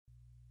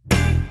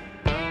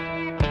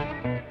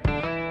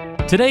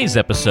Today's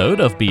episode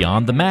of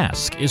Beyond the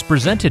Mask is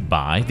presented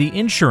by the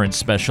insurance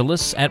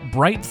specialists at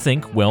Bright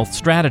Think Wealth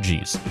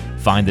Strategies.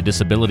 Find the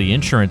disability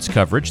insurance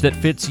coverage that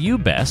fits you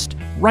best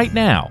right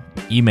now.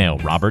 Email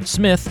Robert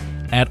Smith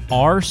at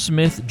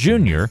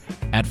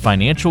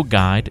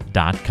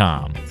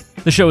rsmithjr@financialguide.com.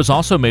 The show is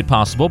also made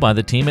possible by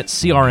the team at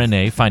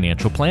CRNA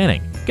Financial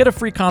Planning. Get a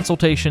free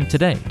consultation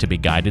today to be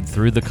guided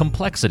through the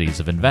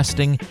complexities of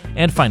investing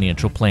and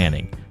financial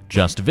planning.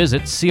 Just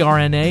visit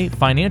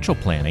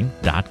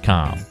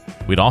crnafinancialplanning.com.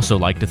 We'd also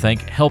like to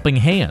thank Helping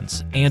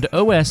Hands and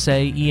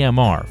OSA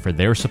EMR for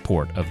their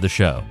support of the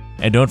show.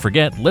 And don't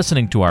forget,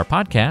 listening to our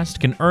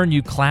podcast can earn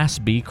you Class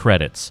B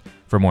credits.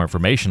 For more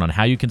information on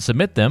how you can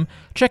submit them,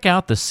 check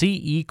out the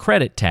CE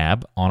Credit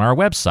tab on our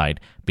website,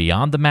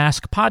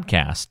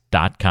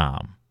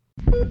 beyondthemaskpodcast.com.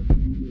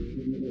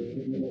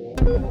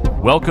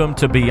 Welcome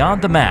to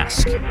Beyond the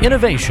Mask,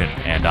 Innovation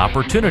and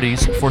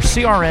Opportunities for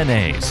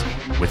CRNAs,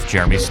 with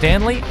Jeremy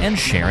Stanley and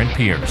Sharon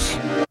Pierce.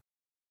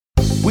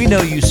 We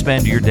know you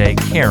spend your day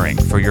caring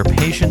for your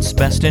patient's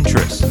best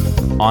interests.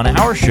 On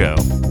our show,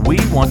 we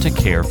want to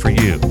care for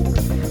you.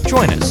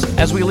 Join us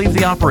as we leave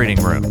the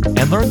operating room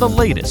and learn the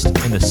latest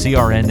in the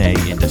CRNA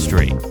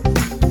industry.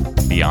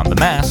 Beyond the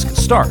Mask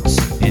starts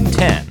in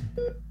 10,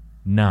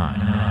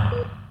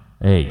 9,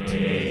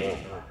 8,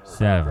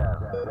 7.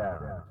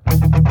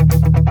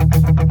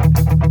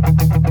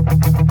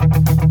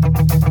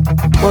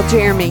 Well,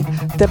 Jeremy,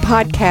 the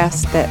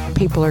podcast that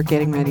people are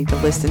getting ready to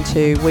listen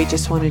to, we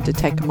just wanted to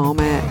take a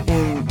moment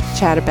and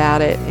chat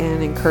about it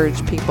and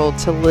encourage people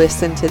to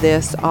listen to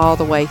this all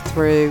the way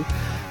through.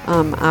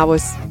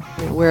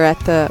 We're at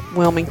the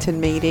Wilmington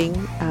meeting,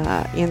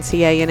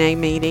 NCANA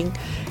meeting,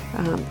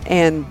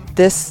 and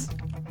I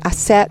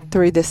sat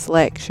through this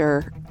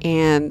lecture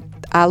and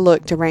I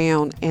looked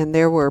around and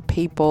there were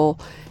people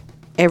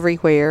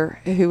everywhere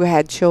who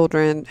had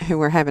children who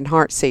were having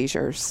heart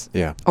seizures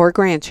or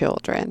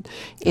grandchildren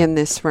in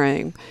this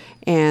room.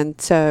 And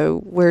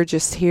so we're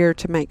just here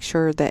to make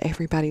sure that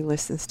everybody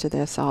listens to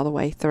this all the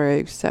way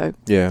through. So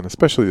and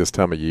especially this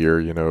time of year,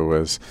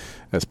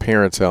 as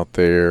parents out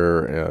there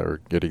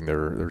are getting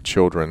their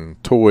children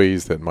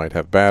toys that might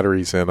have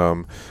batteries in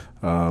them.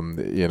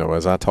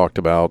 As I talked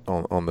about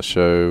on the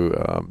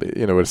show,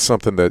 it's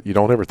something that you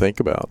don't ever think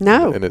about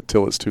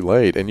until it's too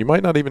late, and you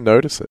might not even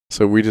notice it.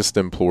 So we just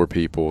implore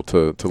people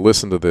to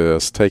listen to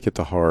this, take it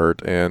to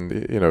heart,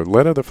 and,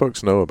 let other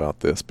folks know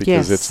about this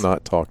because it's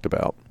not talked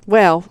about.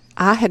 Well,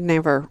 I had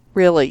never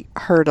really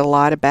heard a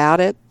lot about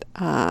it,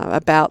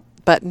 about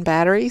button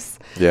batteries.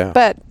 Yeah.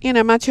 But,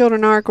 my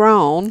children are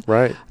grown.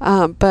 Right.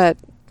 But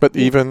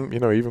even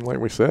like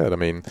we said,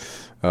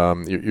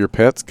 your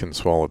pets can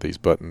swallow these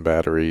button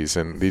batteries,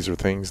 and these are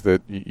things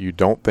that you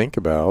don't think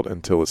about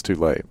until it's too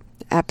late.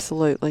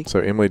 Absolutely. So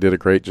Emily did a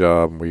great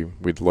job.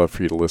 We'd love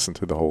for you to listen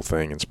to the whole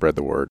thing and spread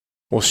the word.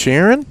 Well,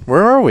 Sharon,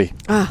 where are we?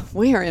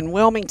 We are in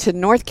Wilmington,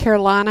 North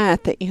Carolina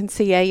at the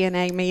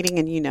NCANA meeting,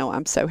 and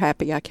I'm so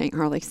happy I can't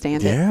hardly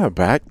stand it. Yeah,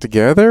 back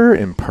together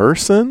in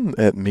person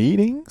at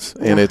meetings,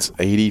 and it's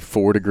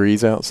 84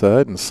 degrees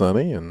outside and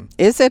sunny. And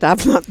is it?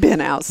 I've not been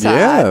outside.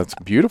 Yeah, it's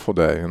a beautiful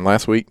day. And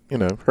last week,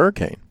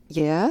 hurricane.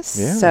 Yes.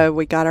 Yeah. So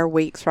we got our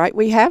weeks right.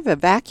 We have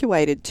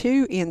evacuated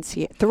 3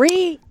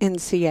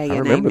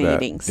 NCANA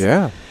meetings.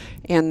 Yeah.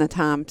 In the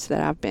times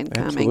that I've been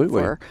coming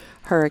for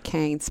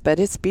hurricanes. But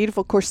it's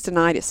beautiful. Of course,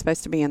 tonight it's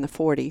supposed to be in the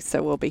 40s,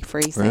 so we'll be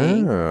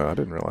freezing. I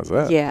didn't realize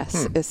that.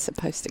 Yes, it's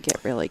supposed to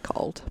get really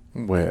cold.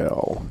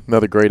 Well,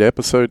 another great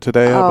episode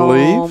today, I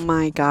believe. Oh,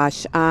 my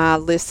gosh. I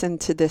listened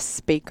to this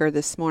speaker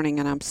this morning,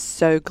 and I'm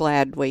so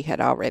glad we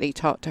had already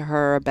talked to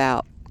her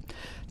about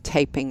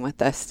taping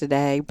with us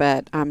today.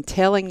 But I'm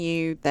telling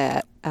you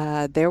that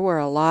there were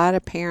a lot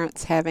of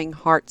parents having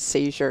heart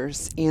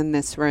seizures in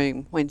this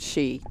room when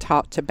she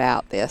talked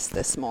about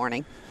this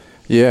morning.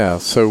 Yeah,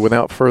 so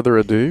without further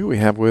ado, we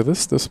have with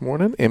us this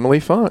morning Emily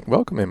Funk.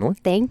 Welcome, Emily.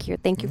 Thank you.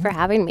 Thank you for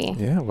having me.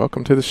 Yeah,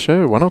 welcome to the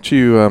show. Why don't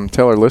you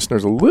tell our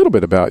listeners a little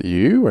bit about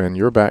you and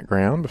your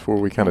background before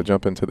we kind of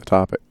jump into the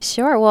topic?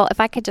 Sure. Well, if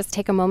I could just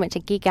take a moment to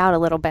geek out a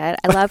little bit.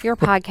 I love your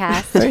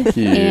podcast. Thank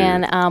you.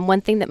 And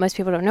one thing that most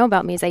people don't know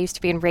about me is I used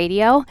to be in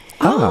radio.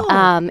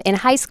 In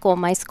high school,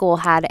 my school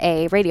had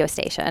a radio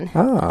station.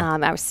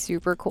 I was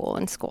super cool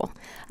in school.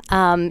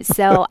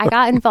 So I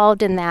got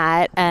involved in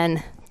that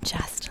and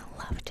just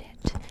loved it.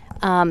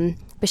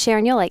 But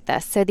Sharon, you'll like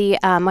this. So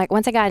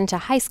once I got into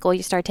high school,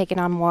 you start taking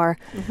on more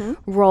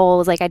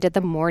roles. Like I did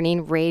the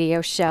morning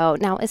radio show.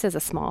 Now this is a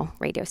small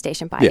radio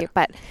station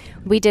but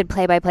we did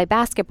play-by-play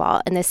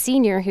basketball. And the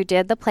senior who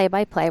did the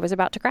play-by-play was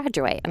about to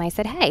graduate. And I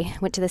said, hey,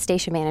 went to the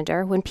station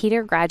manager. When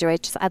Peter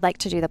graduates, I'd like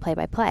to do the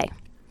play-by-play.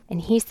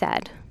 And he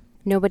said,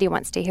 nobody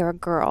wants to hear a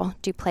girl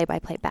do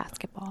play-by-play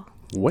basketball.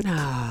 What?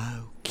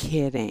 No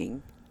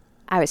kidding.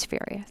 I was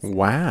furious.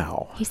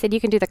 Wow. He said,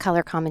 you can do the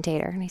color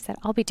commentator. And he said,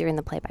 I'll be doing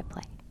the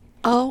play-by-play.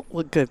 Oh,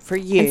 well, good for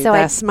you. And so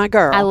that's my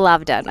girl. I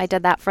loved it. I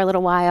did that for a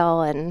little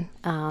while. And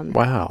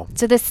wow.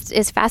 So this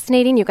is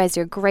fascinating. You guys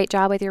do a great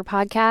job with your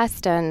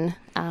podcast. And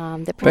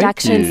The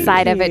production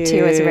side of it,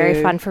 too, is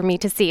very fun for me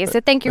to see. So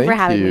thank you for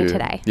having me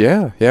today.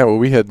 Yeah. Well,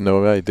 we had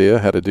no idea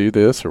how to do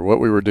this or what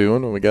we were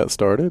doing when we got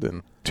started.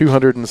 And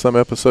 200 and some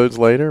episodes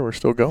later, we're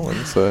still going.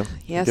 So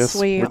yes, I guess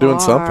we're doing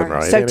something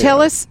right. So anyway.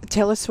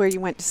 tell us where you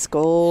went to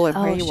school and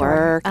where you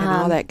work and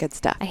all that good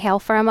stuff. I hail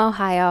from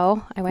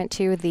Ohio. I went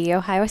to the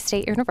Ohio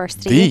State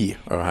University. The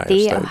Ohio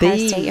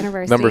State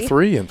University. Number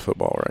 3 in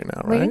football right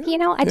now, right?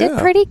 Well, I did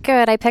pretty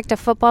good. I picked a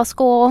football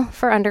school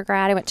for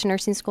undergrad. I went to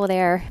nursing school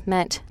there.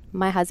 Met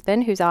my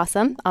husband, who's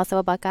awesome, also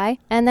a Buckeye,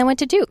 and then went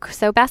to Duke,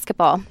 so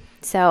basketball.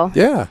 So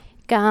yeah.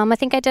 I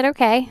think I did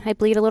okay. I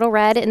bleed a little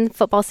red in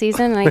football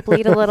season, and I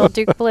bleed a little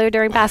Duke blue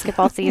during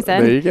basketball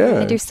season. There you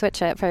go. I do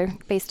switch it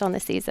based on the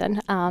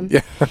season.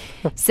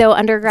 So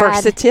undergrad.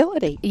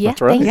 Versatility. Yeah, that's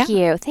right.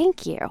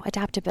 Thank you.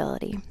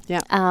 Adaptability.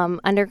 Yeah.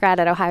 Undergrad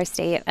at Ohio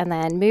State, and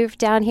then moved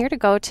down here to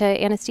go to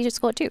anesthesia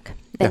school at Duke.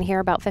 Been here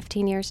about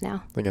 15 years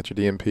now. I got your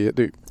DMP at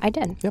Duke. I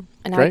did. Yep.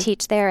 And now I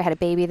teach there. I had a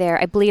baby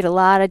there. I bleed a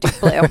lot of Duke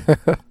blue.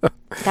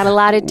 Got a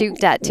lot of Duke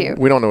debt, too.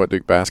 We don't know what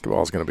Duke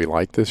basketball is going to be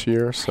like this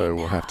year, so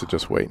we'll have to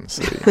just wait and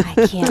see.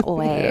 I can't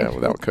wait. Yeah,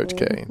 without Coach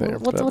K there.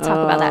 We'll talk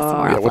about that some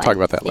more. Yeah, we'll talk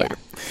about that later.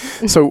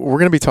 So we're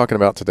going to be talking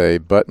about today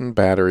button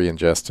battery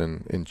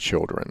ingestion in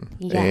children.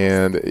 Yes.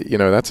 And,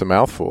 that's a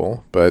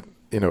mouthful, but,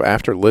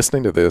 after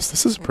listening to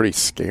this is a pretty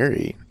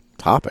scary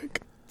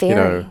topic.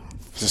 Very.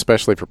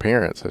 Especially for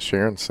parents, as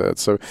Sharon said.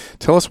 So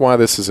tell us why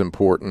this is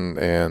important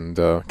and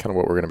kind of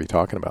what we're going to be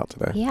talking about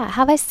today. Yeah, I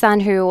have a son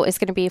who is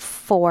going to be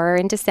 4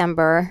 in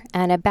December,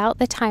 and about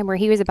the time where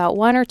he was about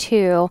 1 or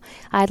 2,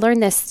 I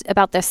learned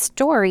about this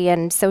story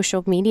in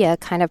social media,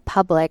 kind of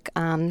public,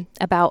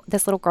 about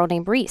this little girl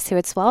named Reese who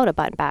had swallowed a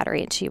button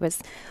battery, and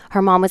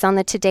her mom was on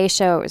the Today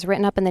Show. It was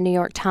written up in the New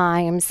York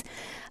Times.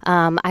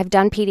 I've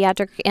done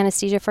pediatric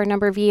anesthesia for a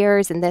number of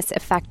years, and this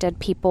affected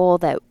people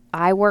that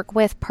I work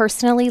with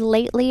personally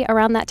lately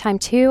around that time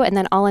too. And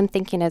then all I'm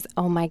thinking is,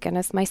 oh my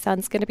goodness, my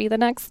son's going to be the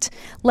next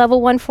level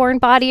 1 foreign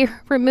body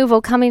removal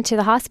coming to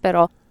the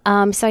hospital.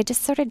 So I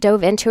just sort of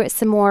dove into it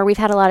some more. We've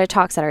had a lot of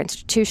talks at our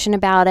institution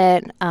about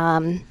it,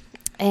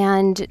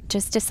 and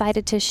just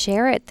decided to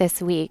share it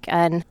this week.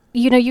 And,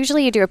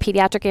 usually you do a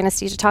pediatric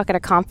anesthesia talk at a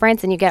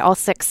conference and you get all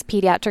 6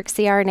 pediatric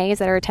CRNAs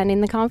that are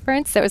attending the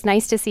conference. So it was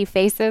nice to see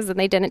faces and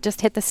they didn't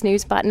just hit the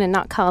snooze button and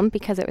not come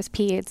because it was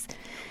peds.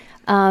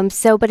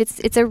 But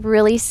it's a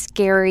really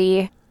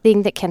scary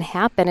thing that can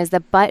happen is the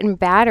button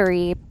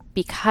battery,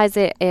 because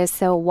it is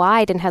so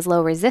wide and has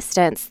low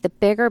resistance, the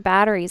bigger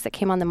batteries that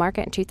came on the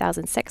market in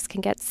 2006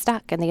 can get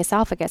stuck in the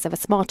esophagus of a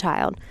small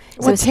child.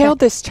 Well, tell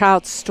this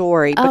child's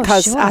story,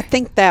 because sure. I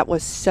think that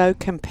was so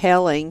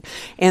compelling,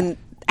 and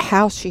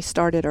how she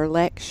started her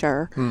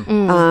lecture.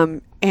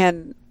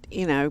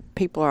 And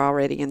people are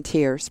already in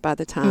tears by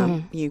the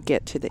time you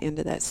get to the end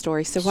of that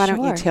story. So why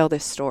don't you tell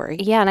this story?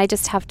 Yeah, and I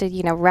just have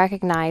to,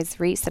 recognize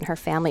Reese and her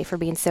family for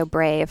being so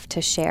brave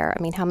to share.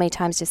 I mean, how many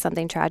times does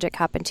something tragic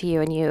happen to you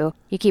and you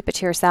keep it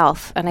to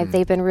yourself? And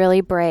they've been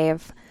really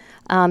brave.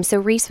 So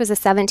Reese was a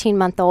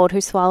 17-month-old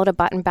who swallowed a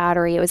button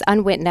battery. It was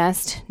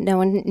unwitnessed. No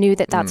one knew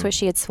that that's what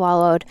she had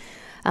swallowed.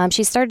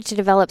 She started to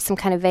develop some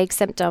kind of vague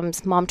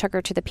symptoms. Mom took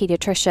her to the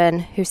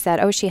pediatrician, who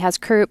said, she has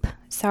croup.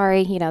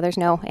 Sorry, there's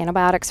no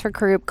antibiotics for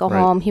croup. Go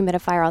home,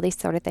 humidifier, all these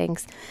sort of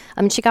things.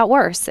 She got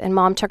worse, and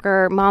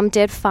Mom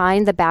did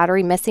find the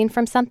battery missing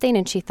from something,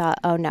 and she thought,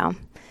 oh no,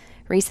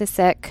 Reese is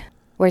sick.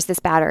 Where's this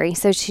battery?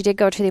 So she did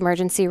go to the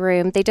emergency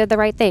room. They did the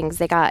right things.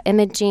 They got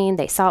imaging.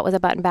 They saw it was a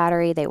button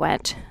battery. They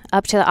went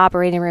up to the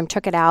operating room,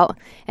 took it out,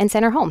 and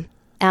sent her home,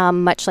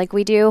 much like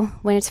we do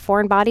when it's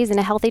foreign bodies in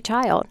a healthy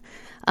child.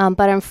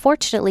 But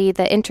unfortunately,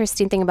 the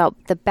interesting thing about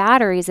the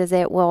batteries is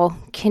it will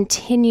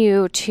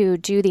continue to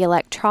do the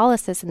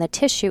electrolysis in the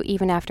tissue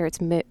even after it's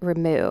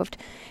removed.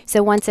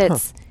 So once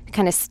it's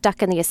kind of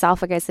stuck in the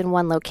esophagus in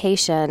one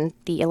location,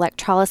 the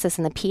electrolysis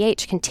and the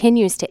pH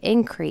continues to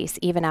increase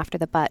even after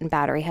the button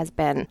battery has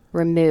been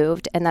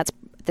removed. And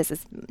this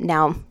is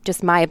now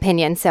just my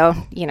opinion, so,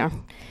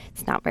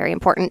 it's not very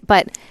important.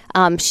 But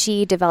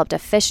she developed a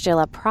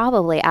fistula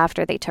probably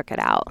after they took it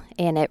out,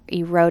 and it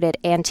eroded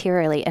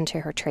anteriorly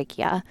into her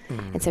trachea.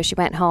 And so she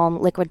went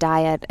home, liquid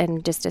diet,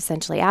 and just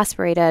essentially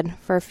aspirated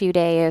for a few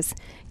days,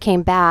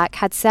 came back,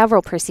 had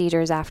several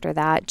procedures after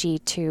that,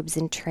 G-tubes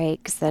and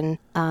trachs,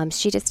 and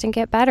she just didn't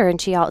get better, and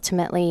she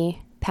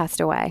ultimately passed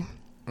away.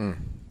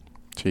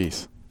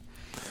 Jeez.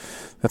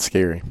 That's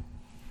scary.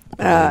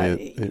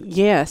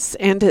 Yes,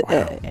 and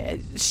wow.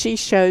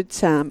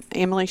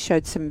 Emily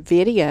showed some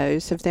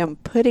videos of them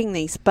putting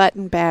these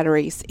button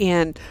batteries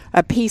in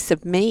a piece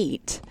of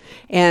meat,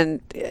 and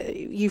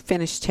you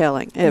finished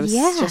telling. It was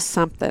just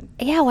something.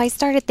 Yeah, well, I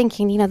started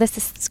thinking, this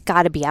has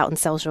got to be out in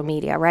social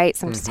media, right?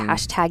 So I'm just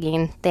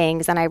hashtagging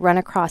things, and I run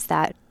across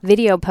that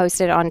video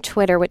posted on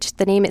Twitter, which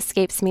the name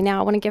escapes me now.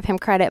 I want to give him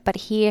credit, but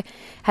he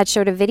had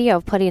showed a video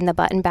of putting the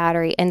button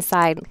battery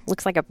inside,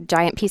 looks like a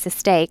giant piece of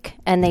steak,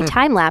 and they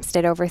time-lapsed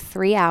it over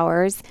 3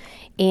 hours.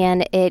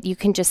 And you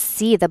can just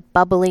see the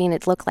bubbling.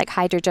 It looked like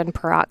hydrogen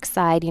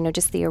peroxide,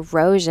 just the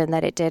erosion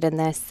that it did in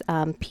this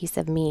piece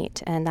of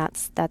meat. And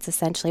that's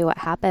essentially what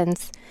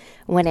happens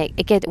when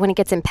it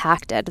gets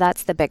impacted.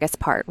 That's the biggest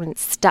part, when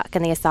it's stuck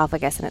in the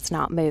esophagus and it's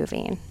not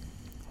moving.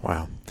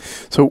 Wow.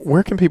 So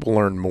where can people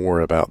learn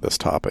more about this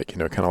topic?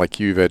 Kind of like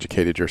you've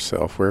educated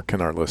yourself. Where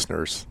can our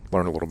listeners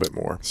learn a little bit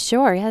more?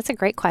 Sure. Yeah, that's a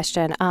great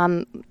question.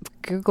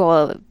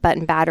 Google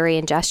button battery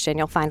ingestion.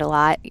 You'll find a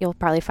lot. You'll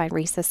probably find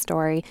Reese's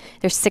story.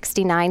 There's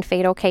 69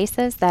 fatal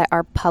cases that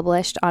are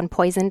published on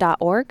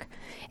poison.org.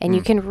 And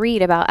you can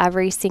read about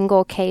every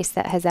single case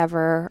that has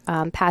ever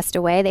passed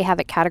away. They have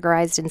it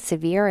categorized in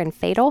severe and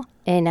fatal.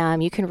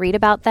 And you can read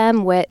about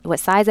them, what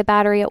size of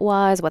battery it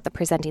was, what the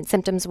presenting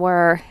symptoms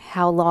were,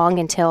 how long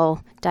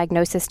until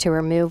diagnosis to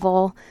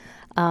removal.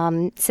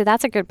 So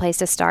that's a good place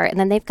to start. And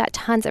then they've got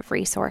tons of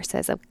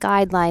resources, of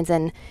guidelines,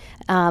 and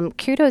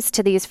kudos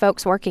to these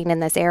folks working in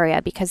this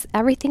area, because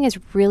everything is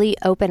really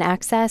open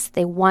access.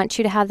 They want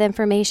you to have the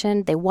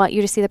information. They want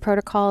you to see the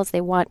protocols.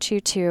 They want you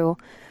to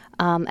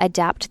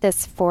adapt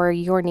this for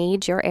your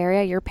needs, your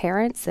area, your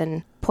parents,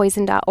 and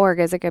poison.org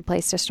is a good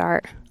place to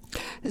start.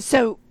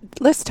 So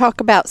let's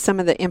talk about some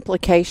of the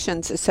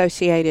implications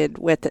associated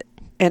with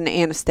an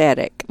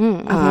anesthetic.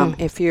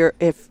 If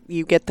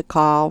you get the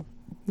call.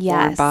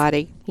 Yes.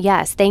 Body.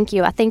 Yes, thank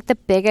you. I think the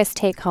biggest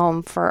take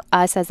home for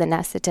us as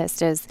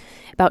anesthetists is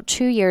about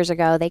 2 years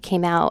ago, they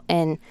came out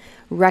and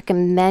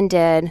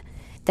recommended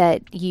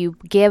that you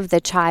give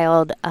the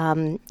child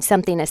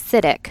something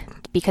acidic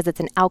because it's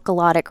an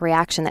alkalotic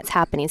reaction that's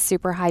happening,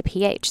 super high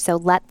pH. So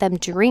let them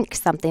drink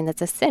something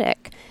that's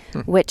acidic,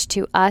 which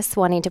to us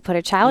wanting to put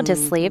a child to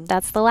sleep,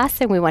 that's the last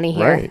thing we want to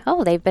hear. Right.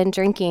 Oh, they've been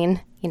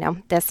drinking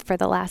this for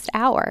the last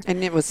hour.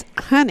 And it was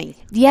honey.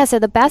 Yeah, so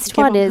the best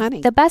one is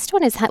honey. the best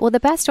one is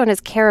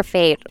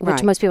Carafate, which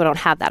Right. most people don't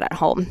have that at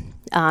home.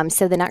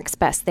 So the next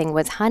best thing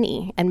was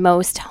honey, and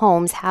most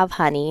homes have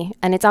honey,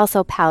 and it's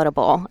also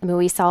palatable. I mean,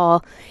 we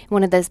saw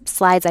one of the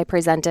slides I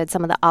presented,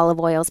 some of the olive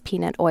oils,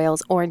 peanut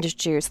oils, orange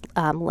juice,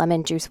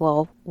 lemon juice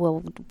will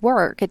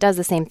work. It does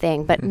the same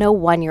thing, but no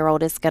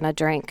 1-year-old is going to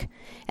drink.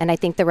 And I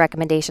think the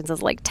recommendations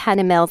is like 10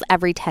 mLs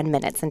every 10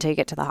 minutes until you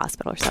get to the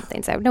hospital or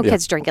something. So no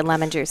kids drinking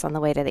lemon juice on the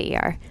way to the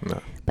ER.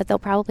 No. But they'll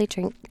probably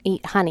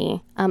eat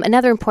honey.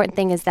 Another important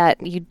thing is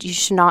that you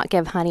should not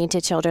give honey to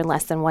children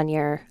less than 1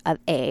 year of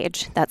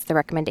age. That's the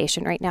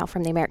recommendation right now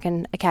from the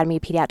American Academy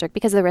of Pediatrics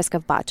because of the risk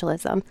of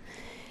botulism.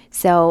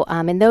 So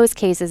in those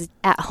cases,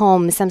 at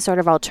home, some sort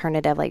of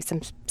alternative, like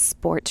some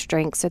sports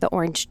drinks or the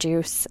orange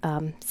juice,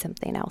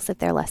 something else if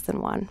they're less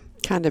than 1.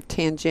 Kind of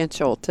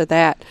tangential to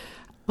that.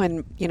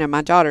 When,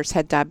 my daughter's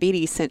had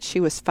diabetes since she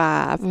was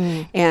 5,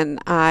 and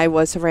I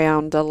was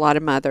around a lot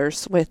of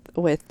mothers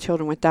with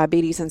children with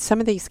diabetes, and some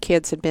of these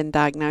kids had been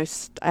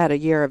diagnosed at a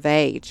year of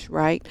age,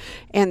 right?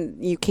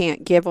 And you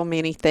can't give them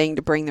anything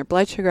to bring their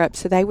blood sugar up,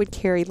 so they would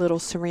carry little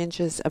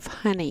syringes of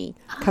honey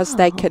because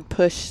they could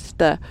push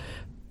the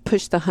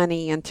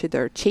honey into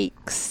their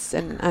cheeks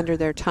and under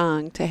their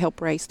tongue to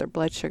help raise their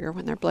blood sugar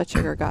when their blood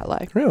sugar got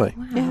low. Really?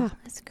 Wow, Yeah.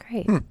 that's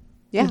great.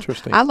 Yeah,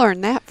 Interesting. I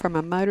learned that from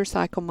a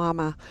motorcycle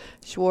mama.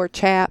 She wore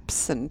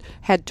chaps and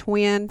had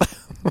twin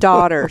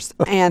daughters.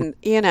 And,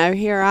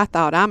 here I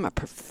thought I'm a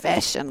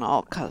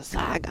professional because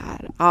I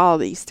got all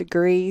these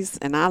degrees.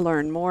 And I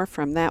learned more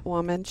from that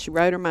woman. She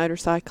rode her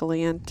motorcycle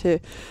into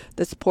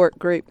the support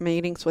group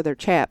meetings with her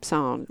chaps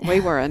on. We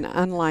were an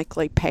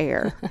unlikely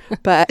pair,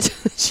 but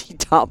she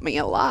taught me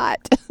a lot.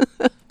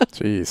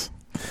 Jeez.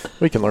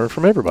 We can learn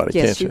from everybody,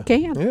 Yes, can't you? you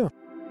can. Yeah.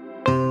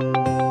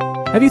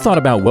 Have you thought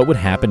about what would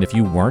happen if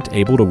you weren't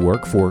able to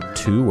work for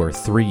 2 or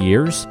 3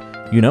 years?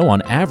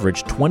 On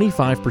average,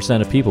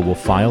 25% of people will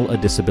file a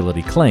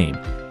disability claim,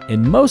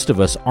 and most of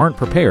us aren't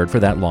prepared for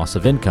that loss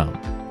of income.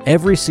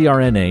 Every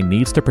CRNA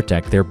needs to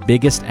protect their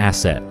biggest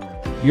asset,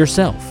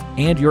 yourself,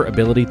 and your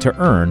ability to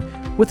earn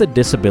with a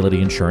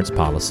disability insurance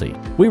policy.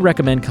 We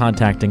recommend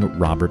contacting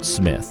Robert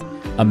Smith,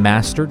 a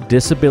master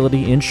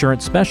disability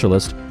insurance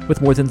specialist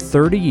with more than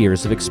 30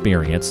 years of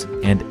experience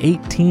and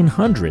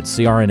 1,800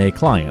 CRNA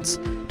clients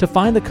to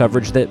find the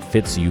coverage that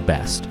fits you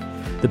best.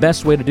 The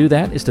best way to do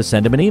that is to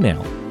send him an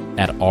email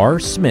at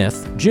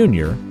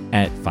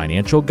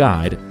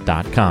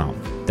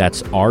rsmithjr@financialguide.com.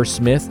 That's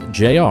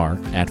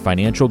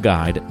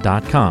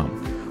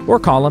rsmithjr@financialguide.com. Or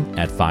call him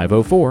at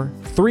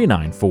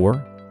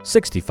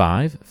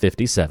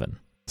 504-394-6557.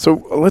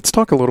 So let's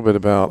talk a little bit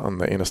about, on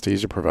the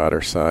anesthesia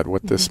provider side,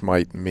 what this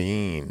might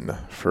mean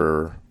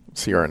for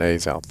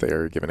CRNAs out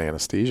there giving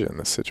anesthesia in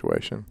this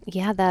situation.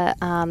 Yeah,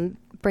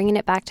 bringing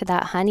it back to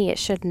that honey, it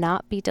should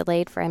not be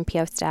delayed for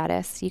MPO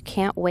status. You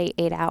can't wait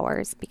 8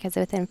 hours because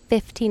within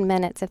 15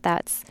 minutes, if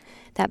that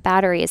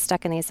battery is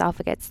stuck in the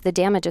esophagus, the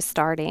damage is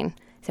starting.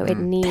 So it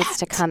needs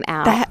to come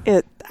out.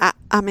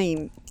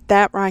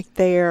 That right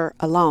there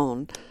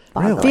alone.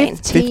 Really?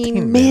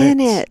 15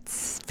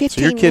 minutes.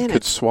 So your kid minutes.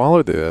 could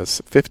swallow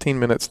this. 15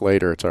 minutes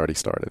later, it's already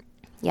started.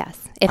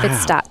 Yes, if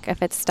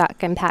it's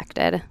stuck,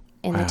 impacted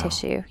in the Wow.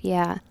 tissue.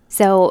 Yeah.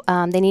 So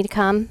they need to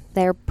come.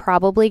 They're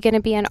probably going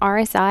to be an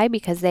RSI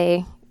because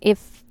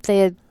if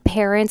the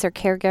parents or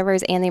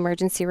caregivers and the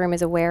emergency room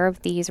is aware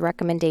of these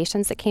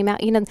recommendations that came out.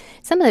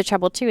 Some of the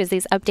trouble too is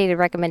these updated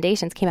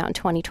recommendations came out in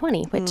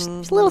 2020, which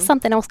there's a little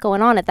something else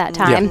going on at that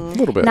time. Yeah, a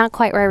little bit. Not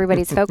quite where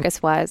everybody's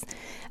focus was.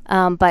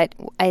 But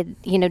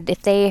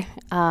if they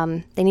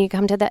need to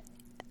come to the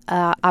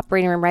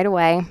operating room right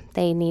away,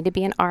 they need to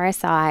be an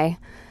RSI.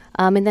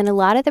 And then a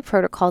lot of the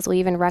protocols will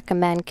even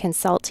recommend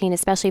consulting,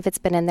 especially if it's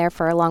been in there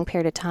for a long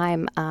period of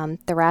time,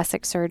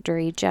 thoracic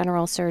surgery,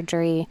 general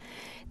surgery.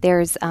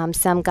 There's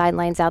some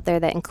guidelines out there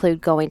that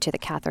include going to the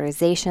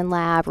catheterization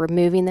lab,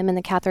 removing them in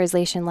the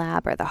catheterization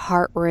lab, or the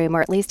heart room,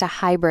 or at least a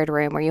hybrid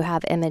room where you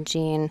have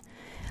imaging,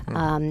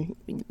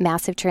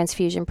 massive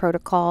transfusion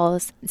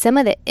protocols. Some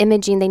of the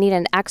imaging, they need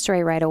an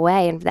x-ray right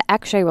away, and the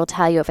x-ray will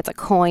tell you if it's a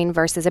coin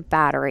versus a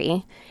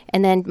battery.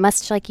 And then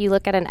much like you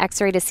look at an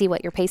x-ray to see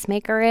what your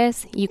pacemaker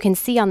is, you can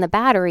see on the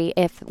battery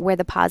where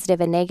the positive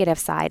and negative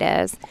side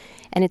is.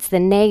 And it's the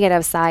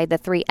negative side, the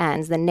three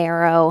ends, the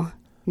narrow,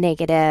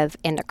 negative,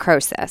 and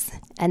necrosis.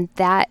 And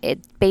that,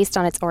 based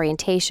on its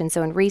orientation,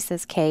 so in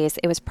Reese's case,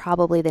 it was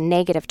probably the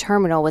negative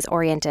terminal was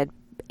oriented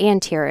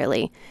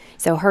anteriorly.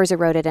 So hers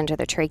eroded into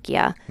the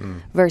trachea,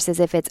 versus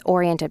if it's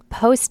oriented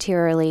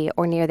posteriorly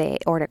or near the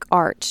aortic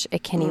arch,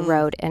 it can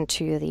erode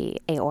into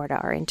the aorta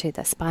or into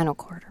the spinal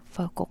cord or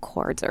vocal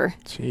cords or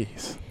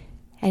Jeez.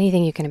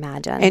 anything you can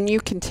imagine. And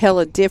you can tell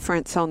a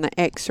difference on the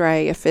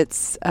x-ray if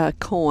it's a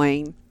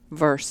coin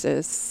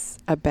versus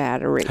a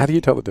battery. How do you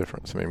tell the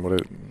difference? I mean,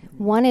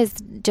 One is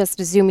just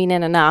zooming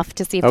in enough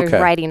to see if there's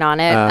Okay. writing on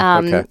it,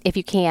 Okay. if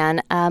you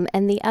can.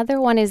 And the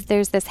other one is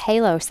there's this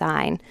halo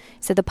sign.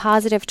 So the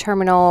positive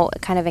terminal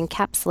kind of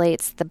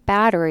encapsulates the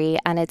battery,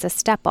 and it's a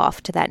step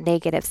off to that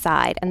negative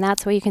side. And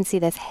that's where you can see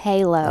this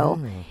halo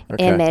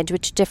okay. image,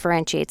 which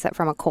differentiates it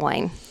from a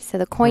coin. So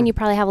the coin, you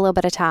probably have a little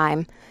bit of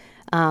time.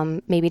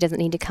 Maybe doesn't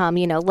need to come,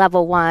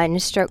 level 1,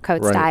 stroke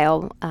code Right.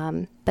 style.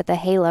 But the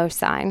halo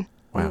sign.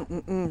 Wow.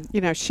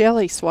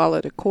 Shelley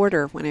swallowed a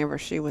quarter whenever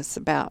she was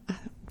about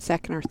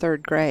second or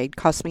third grade.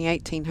 Cost me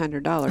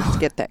 $1,800 to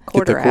get that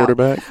quarter Get the quarter out.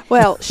 back?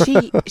 Well,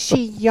 she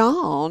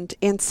yawned,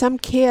 and some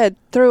kid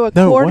threw a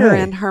No quarter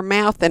way. in her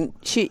mouth, and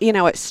she,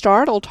 it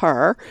startled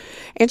her.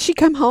 And she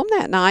come home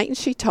that night, and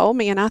she told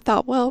me, and I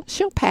thought, well,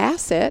 she'll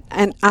pass it.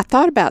 And I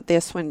thought about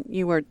this when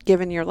you were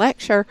giving your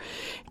lecture.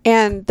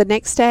 And the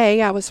next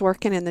day, I was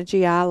working in the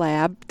GI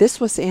lab. This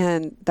was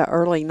in the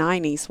early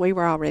 90s. We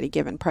were already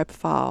giving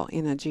propofol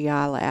in a GI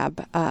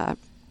lab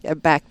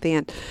back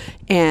then,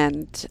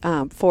 and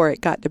before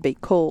it got to be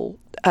cool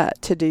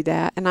to do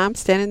that. And I'm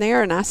standing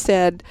there, and I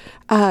said,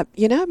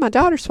 my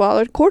daughter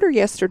swallowed a quarter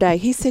yesterday.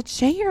 He said,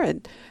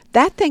 Sharon,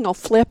 that thing will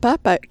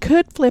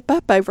could flip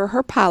up over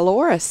her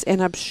pylorus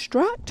and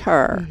obstruct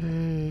her.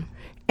 Mm-hmm.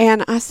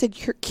 And I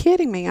said, you're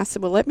kidding me. I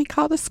said, well, let me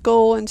call the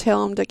school and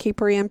tell them to keep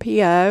her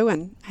NPO,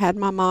 and had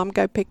my mom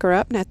go pick her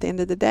up. And at the end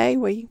of the day,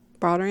 we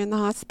brought her in the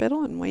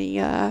hospital, and we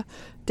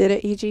did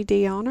an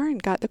EGD on her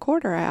and got the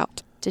quarter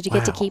out. Did you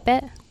get to keep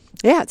it?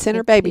 Yeah, it's in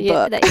her baby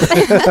book.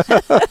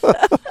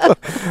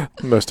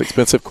 Most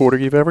expensive quarter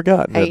you've ever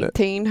gotten, isn't it?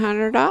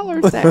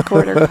 $1,800 that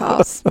quarter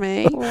cost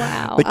me.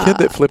 Wow. The kid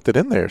that flipped it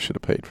in there should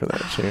have paid for that,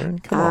 Sharon.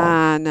 Come on.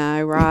 I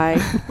know,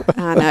 right?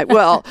 I know.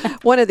 Well,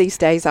 one of these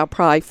days I'll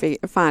probably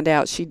find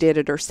out she did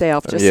it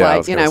herself, just Yeah, I like,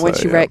 was gonna when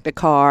say, she yeah. wrecked a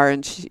car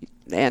and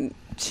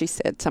she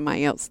said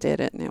somebody else did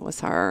it, and it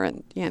was her,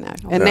 and and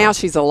No. now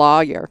she's a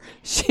lawyer.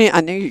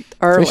 I knew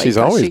early. She's 'cause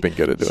always been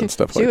good at doing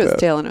stuff like She was that.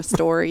 telling a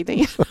story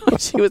then.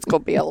 She was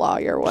going to be a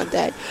lawyer one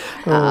day.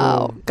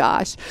 Oh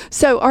gosh.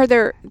 So,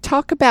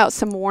 talk about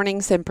some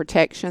warnings and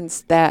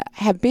protections that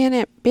have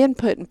been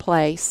put in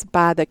place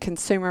by the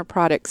Consumer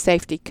Product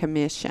Safety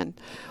Commission.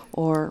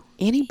 Or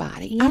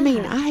anybody. I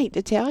mean, I hate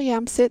to tell you,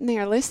 I'm sitting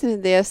there listening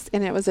to this,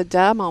 and it was a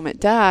duh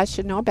moment. I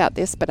should know about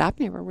this, but I've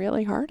never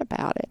really heard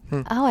about it.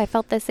 Oh, I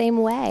felt the same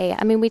way.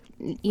 I mean,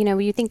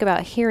 you think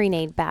about hearing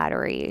aid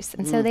batteries,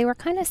 and so they were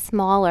kind of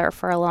smaller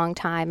for a long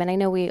time. And I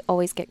know we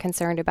always get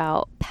concerned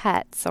about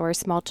pets or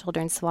small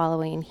children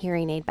swallowing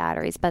hearing aid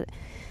batteries, but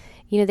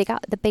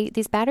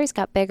these batteries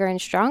got bigger and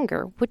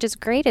stronger, which is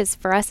great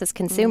for us as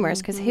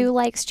consumers, because who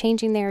likes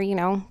changing their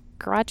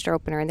garage door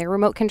opener and their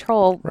remote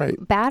control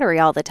battery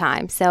all the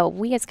time? So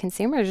we as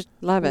consumers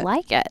Love it.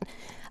 like it.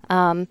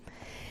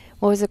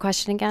 What was the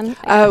question again?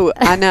 Oh,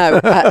 I know.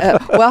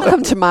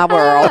 Welcome to my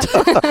world.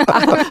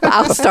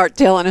 I'll start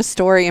telling a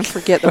story and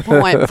forget the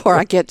point before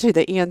I get to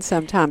the end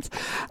sometimes.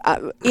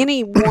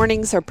 Any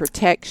warnings or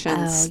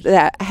protections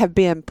that have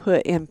been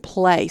put in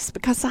place?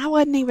 Because I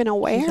wasn't even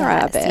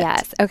aware of it.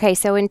 Yes. Okay.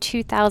 So in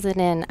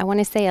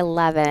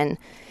 2011,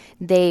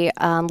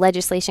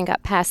 legislation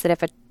got passed that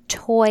if a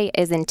toy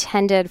is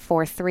intended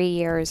for 3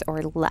 years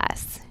or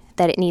less,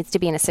 that it needs to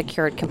be in a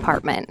secured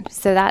compartment.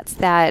 So that's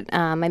that,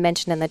 I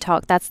mentioned in the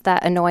talk, that's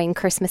that annoying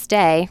Christmas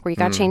day where you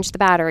got to change the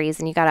batteries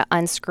and you got to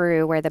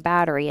unscrew where the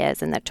battery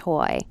is in the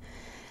toy.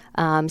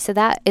 So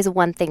that is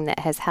one thing that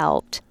has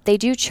helped. They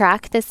do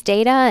track this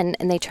data and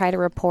they try to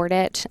report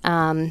it.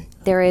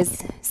 There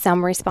is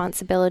some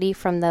responsibility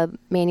from the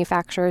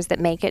manufacturers that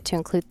make it to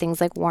include things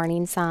like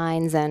warning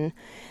signs. And,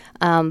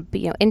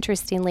 but,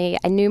 interestingly,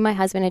 I knew my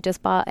husband had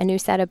just bought a new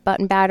set of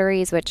button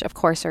batteries, which of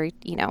course are,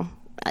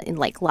 in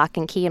like lock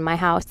and key in my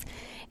house.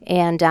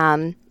 And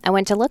I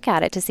went to look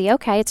at it to see,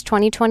 okay, it's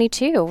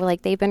 2022.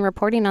 Like, they've been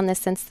reporting on this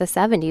since the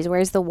 70s.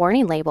 Where's the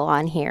warning label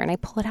on here? And I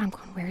pull it out. I'm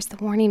going, where's the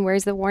warning?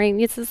 Where's the warning?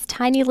 It's this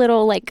tiny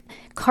little, like,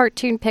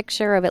 cartoon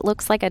picture of it.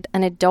 Looks like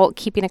an adult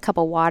keeping a cup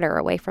of water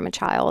away from a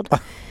child.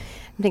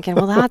 I'm thinking,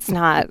 well, that's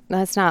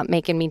not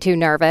making me too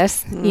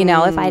nervous,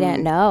 if I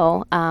didn't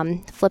know.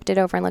 Flipped it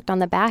over and looked on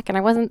the back, and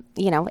I wasn't,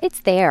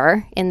 it's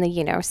there in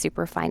the,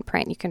 super fine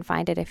print. You can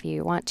find it if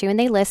you want to. And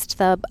they list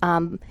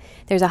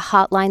there's a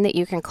hotline that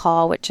you can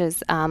call, which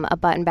is a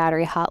button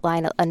battery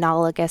hotline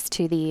analogous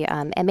to the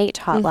MH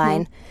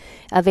hotline,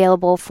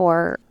 available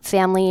for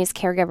families,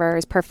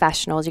 caregivers,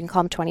 professionals. You can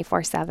call them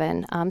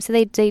 24/7. So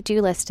they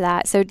do list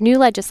that. So new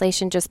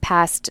legislation just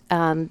passed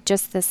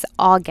just this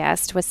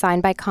August, was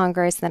signed by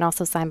Congress, and then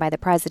also signed by the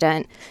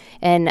president.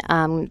 And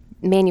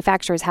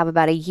manufacturers have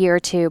about a year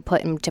to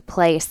put into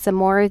place some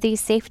more of these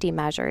safety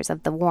measures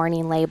of the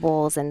warning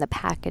labels and the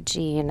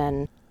packaging.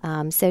 And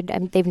so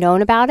they've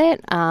known about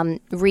it.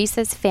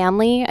 Reese's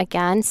family,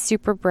 again,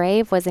 super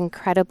brave,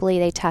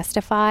 they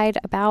testified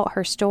about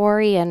her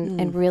story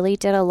and really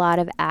did a lot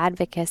of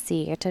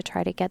advocacy to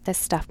try to get this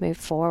stuff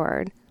moved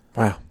forward.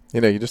 Wow.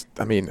 I'm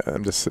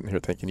just sitting here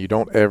thinking, you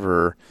don't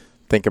ever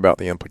think about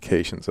the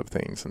implications of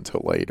things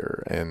until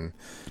later. And,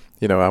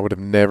 I would have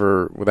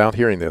never, without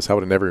hearing this, I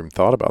would have never even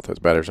thought about those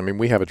batteries. I mean,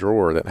 we have a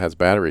drawer that has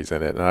batteries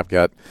in it, and I've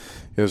got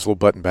those little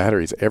button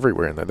batteries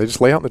everywhere in there. They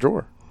just lay out in the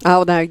drawer.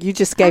 Oh, no, you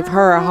just gave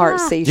her a heart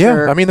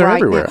seizure. Yeah, I mean, they're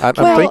everywhere. I'm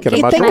thinking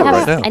of my drawer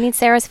right now. I need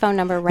Sarah's phone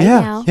number right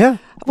now. Yeah.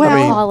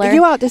 Well,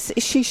 you ought to see,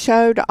 she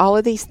showed all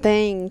of these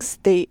things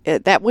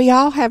that we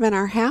all have in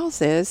our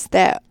houses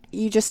that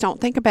you just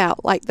don't think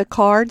about, like the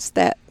cards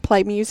that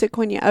play music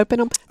when you open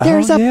them.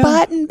 There's a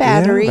button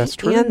battery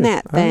in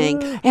that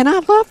thing. And I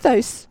love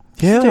those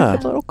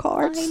stupid little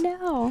cards. I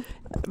know.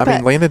 I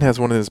mean, Landon has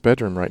one in his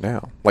bedroom right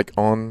now, like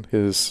on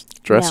his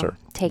dresser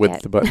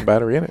with the button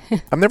battery in it.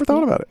 I've never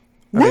thought about it.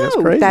 I mean, that's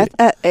crazy.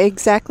 That's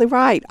exactly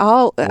right.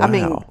 I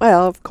mean,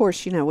 well, of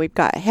course, we've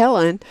got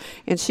Helen,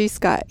 and she's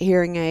got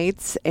hearing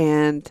aids,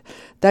 and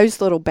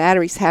those little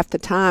batteries, half the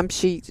time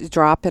she's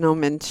dropping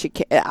them, and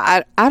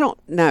I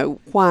don't know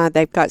why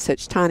they've got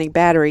such tiny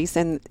batteries.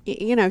 And,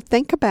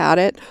 think about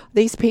it.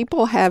 These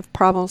people have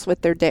problems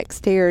with their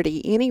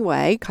dexterity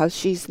anyway, because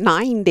she's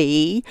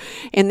 90,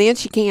 and then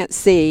she can't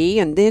see,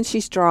 and then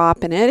she's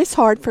dropping it. It's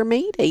hard for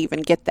me to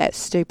even get that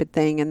stupid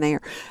thing in there.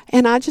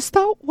 And I just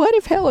thought, what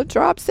if Helen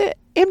drops it?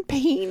 And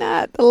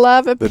Peanut, the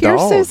love of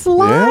Pierce's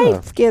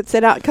life, gets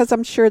it out, because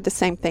I'm sure the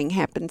same thing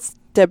happens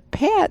to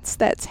pets.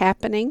 That's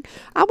happening.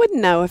 I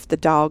wouldn't know if the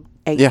dog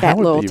ate that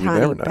little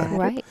tiny battery.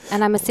 Right.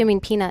 And I'm assuming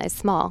Peanut is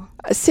small.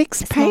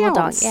 6 pounds.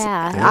 Dog.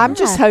 Yeah. I'm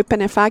just hoping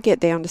if I get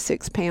down to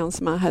 6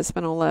 pounds, my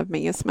husband will love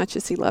me as much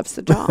as he loves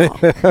the dog.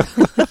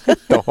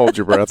 Don't hold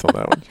your breath on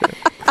that one,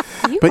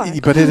 Jen.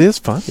 But it is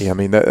funny. I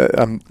mean,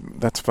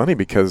 that's funny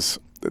because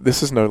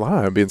this is no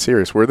lie. I'm being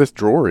serious. Where this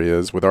drawer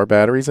is with our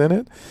batteries in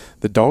it,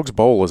 the dog's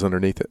bowl is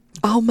underneath it.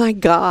 Oh, my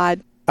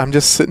God. I'm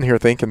just sitting here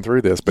thinking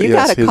through this. But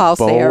his bowl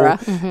Sarah.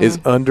 Is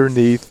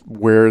underneath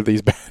where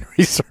these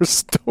batteries are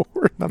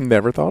stored. I've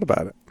never thought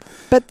about it.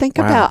 But think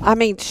about,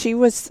 she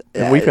was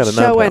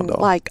showing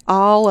like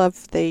all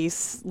of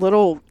these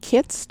little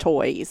kids'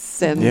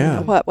 toys.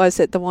 And what was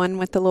it? The one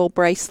with the little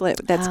bracelet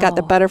that's got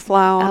the butterfly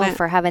on it. Oh,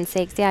 for heaven's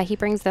sakes. Yeah, he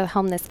brings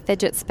home this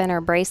fidget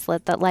spinner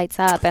bracelet that lights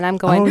up. And I'm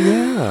going,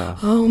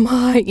 oh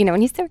my.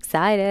 And he's so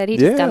excited. He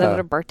just got it at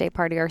a birthday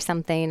party or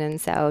something. And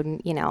so,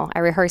 I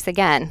rehearse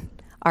again.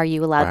 Are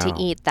you allowed to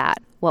eat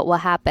that? What will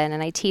happen?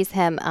 And I tease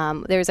him.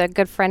 There's a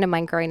good friend of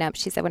mine growing up.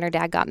 She said when her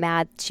dad got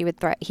mad, he would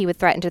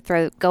threaten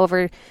to go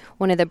over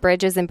one of the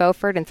bridges in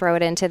Beaufort and throw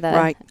it into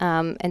the.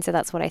 And so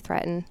that's what I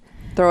threaten.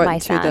 Throw it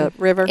into the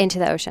river, into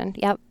the ocean.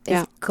 Yep,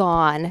 it's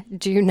gone.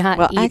 Do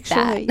not eat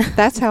that.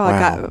 That's how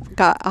I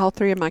got all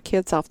 3 of my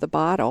kids off the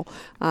bottle.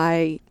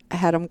 I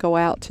had them go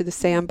out to the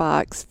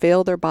sandbox,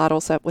 fill their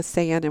bottles up with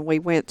sand, and we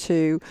went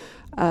to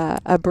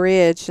a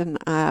bridge, and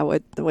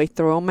we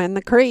threw them in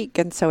the creek.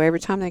 And so every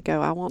time they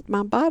go, I want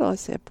my bottle, I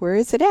said, where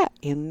is it at?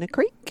 In the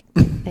creek.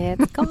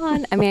 It's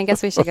gone. I mean, I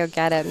guess we should go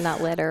get it,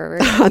 not litter. Or,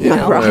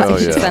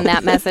 send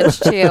that message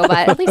too.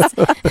 But at least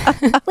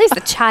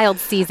the child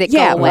sees it go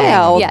away.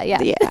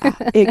 Yeah,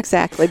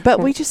 exactly.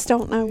 But we just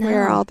don't know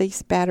where all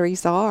these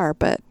batteries are.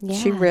 But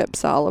she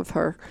rips all of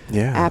her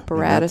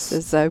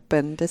apparatuses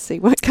open to see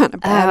what kind of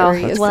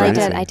battery is. Well,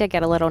 I did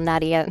get a little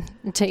nutty,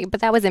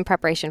 but that was in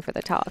preparation for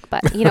the talk.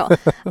 But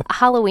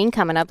Halloween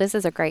coming up. This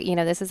is a great.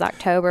 This is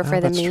October for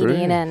the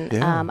meeting,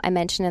 and I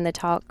mentioned in the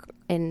talk.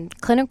 In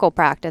clinical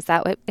practice,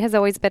 that has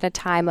always been a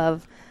time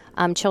of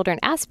children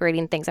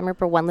aspirating things. I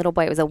remember one little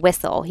boy, it was a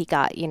whistle. He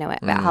got,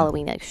 at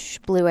Halloween, like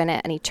blew in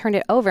it, and he turned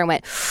it over and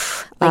went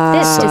like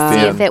this to see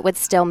if it would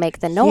still make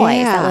the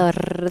noise, that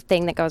little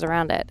thing that goes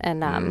around it.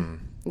 And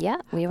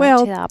we went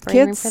to the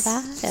operating room for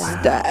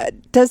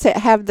that. Does it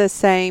have the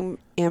same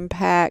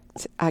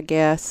impact, I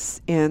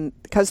guess,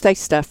 because they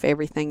stuff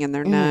everything in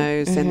their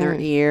nose and their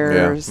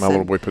ears? Yeah, my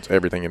little boy puts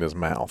everything in his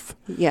mouth.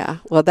 Yeah,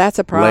 well, that's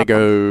a problem.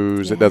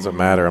 Legos, it doesn't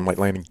matter. I'm like,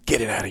 Landon,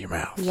 get it out of your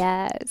mouth.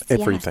 Yes.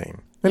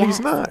 Everything. And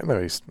he's not.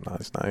 No, he's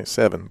not. He's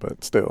 7,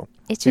 but still,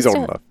 he's old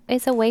enough.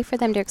 It's a way for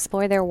them to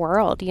explore their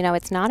world.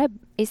 It's not a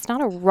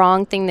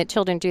wrong thing that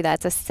children do that.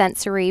 It's a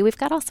sensory. We've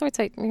got all sorts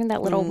of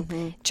that little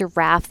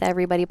giraffe that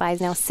everybody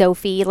buys now,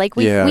 Sophie. Like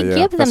we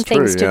give them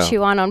things to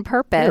chew on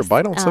purpose. Here,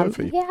 bite on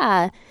Sophie.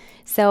 Yeah.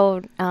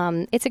 So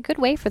it's a good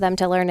way for them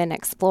to learn and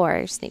explore.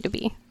 You just need to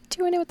be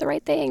doing it with the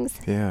right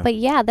things. Yeah. But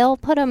they'll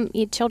put them.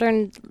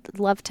 Children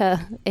love to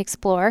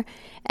explore,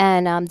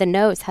 and the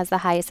nose has the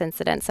highest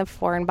incidence of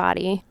foreign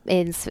body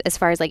as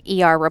far as like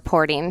ER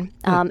reporting.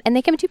 And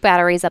they can do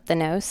batteries up the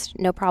nose,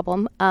 no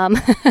problem.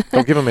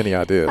 Don't give them any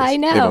ideas. I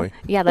know. Emily.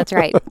 Yeah, that's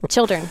right.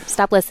 Children,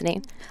 stop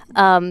listening.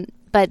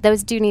 But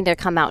those do need to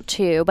come out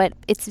too. But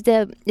it's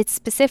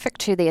specific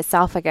to the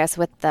esophagus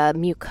with the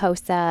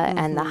mucosa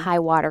and the high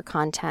water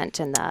content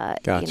and the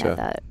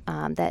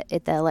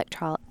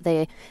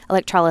the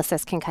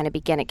electrolysis can kind of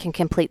begin. It can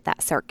complete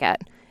that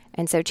circuit,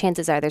 and so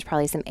chances are there's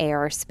probably some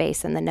air or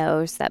space in the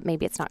nose that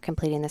maybe it's not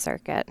completing the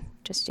circuit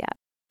just yet.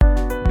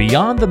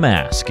 Beyond the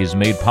Mask is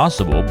made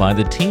possible by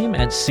the team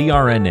at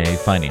CRNA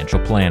Financial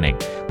Planning.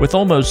 With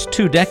almost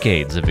 2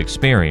 decades of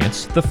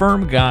experience, the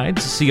firm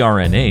guides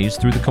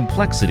CRNAs through the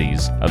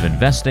complexities of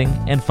investing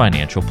and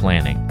financial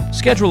planning.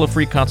 Schedule a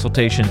free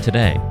consultation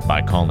today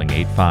by calling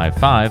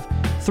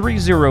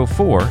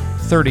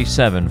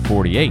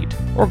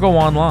 855-304-3748 or go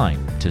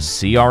online to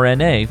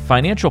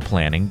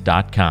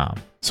crnafinancialplanning.com.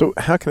 So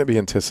how can it be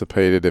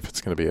anticipated if it's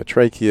going to be a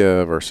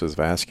trachea versus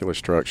vascular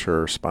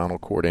structure, spinal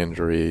cord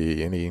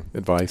injury? Any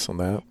advice on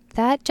that?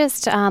 That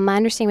just, my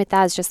understanding with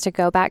that is just to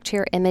go back to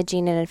your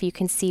imaging, and if you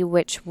can see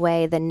which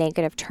way the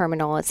negative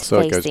terminal is facing. So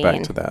it goes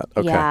back to that.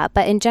 Okay. Yeah,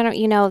 but in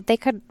general, they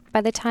could,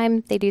 by the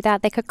time they do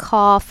that, they could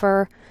cough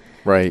or,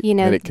 and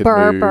it could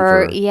burp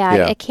move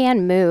it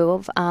can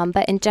move.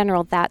 But in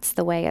general, that's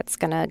the way it's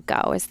going to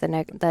go, is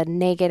the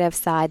negative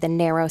side, the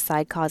narrow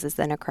side causes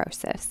the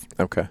necrosis.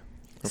 Okay.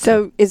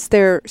 So is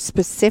there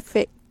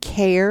specific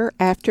care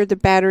after the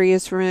battery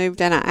is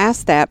removed? And I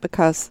asked that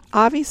because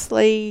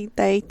obviously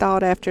they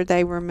thought after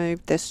they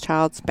removed this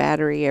child's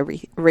battery,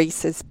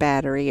 Reese's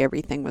battery,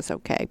 everything was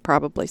okay.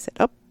 Probably said,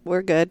 oh,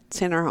 we're good.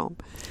 Send her home.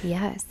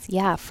 Yes.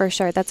 Yeah, for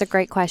sure. That's a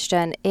great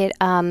question. It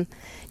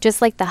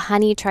just like the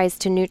honey tries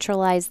to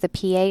neutralize the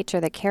pH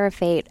or the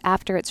caraphate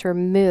after it's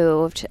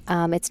removed,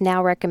 it's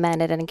now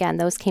recommended. And again,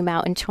 those came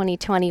out in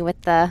 2020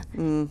 with the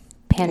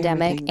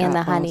pandemic and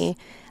the honey.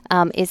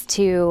 Is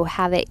to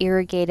have it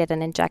irrigated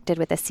and injected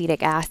with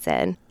acetic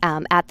acid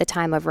at the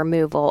time of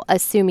removal,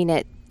 assuming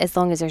it, as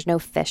long as there's no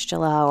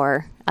fistula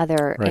or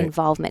other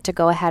involvement, to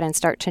go ahead and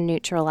start to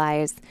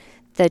neutralize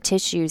the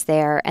tissues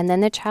there. And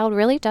then the child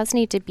really does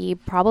need to be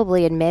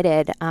probably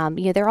admitted.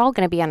 They're all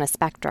going to be on a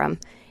spectrum.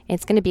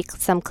 It's going to be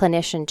some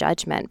clinician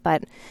judgment,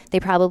 but they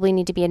probably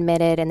need to be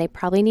admitted, and they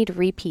probably need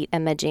repeat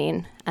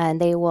imaging.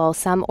 And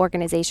some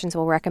organizations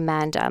will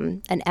recommend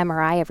an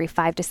MRI every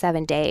 5 to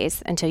 7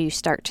 days until you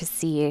start to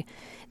see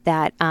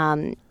that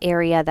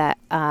area that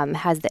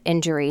has the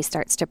injury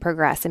starts to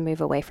progress and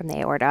move away from the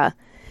aorta.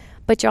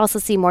 But you also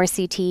see more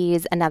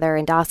CTs, another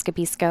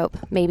endoscopy scope,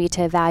 maybe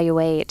to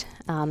evaluate.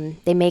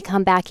 They may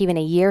come back even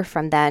a year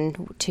from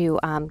then to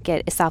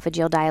get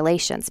esophageal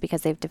dilations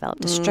because they've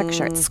developed a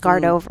stricture. It's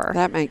scarred over.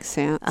 That makes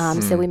sense.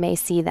 So we may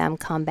see them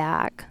come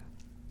back.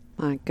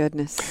 My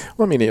goodness.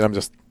 Well, I'm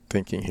just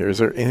thinking here. Is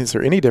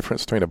there any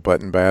difference between a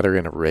button battery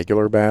and a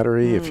regular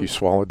battery if you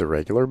swallowed the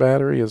regular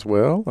battery as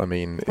well?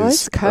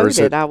 It's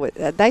coated.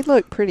 They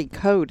look pretty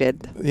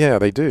coated. Yeah,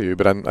 they do.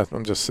 But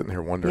I'm just sitting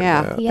here wondering.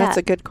 Yeah, that's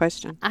a good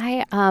question.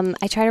 I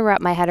try to wrap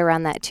my head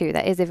around that too.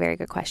 That is a very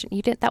good question.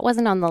 That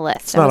wasn't on the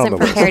list. I wasn't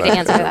prepared to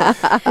answer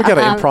that. We got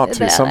to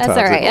impromptu sometimes. That's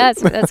all right.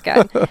 That's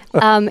good.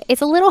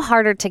 It's a little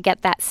harder to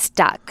get that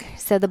stuck.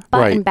 So the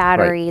button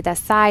battery, the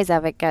size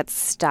of it gets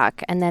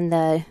stuck, and then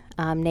the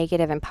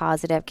negative and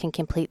positive can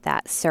complete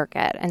that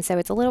circuit. And so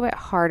it's a little bit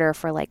harder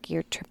for like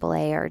your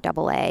AAA or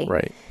AA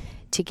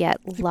to get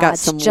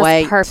lodged just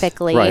weight.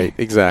 Perfectly. Right,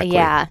 exactly.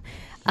 Yeah.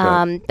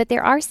 But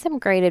there are some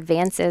great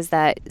advances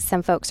that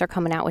some folks are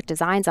coming out with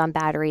designs on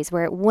batteries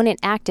where it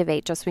wouldn't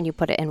activate just when you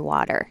put it in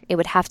water. It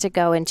would have to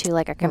go into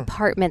like a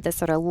compartment that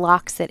sort of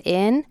locks it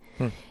in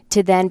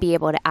to then be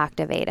able to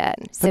activate it.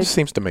 So that just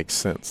seems to make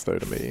sense, though,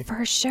 to me.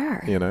 For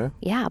sure.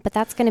 Yeah, but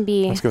that's going to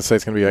be... I was going to say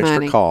it's going to be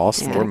extra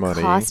cost, more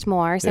money. Cost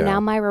more. So now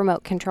my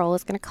remote control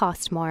is going to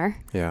cost more.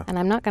 Yeah. And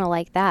I'm not going to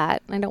like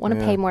that. I don't want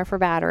to pay more for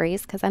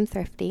batteries because I'm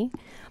thrifty.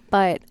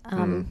 But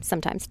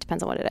sometimes it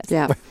depends on what it is.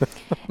 Yeah.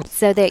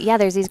 So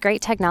there's these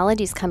great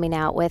technologies coming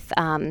out with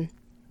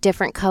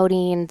different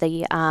coating,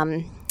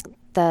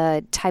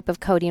 the type of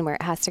coating where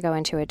it has to go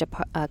into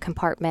a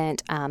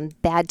compartment.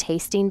 Bad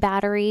tasting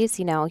batteries.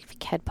 You know, if a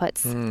kid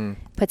puts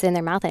it in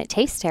their mouth and it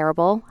tastes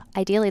terrible,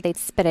 ideally they'd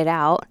spit it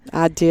out.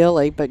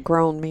 Ideally, but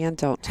grown men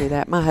don't do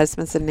that. My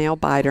husband's a nail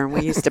biter, and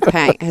we used to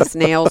paint his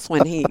nails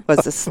when he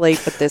was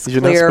asleep with this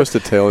You're clear not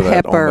supposed to tell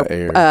that pepper, on the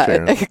air,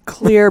 Sharon.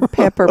 clear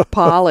pepper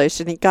polish,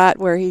 and he got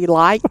where he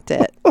liked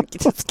it. He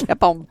just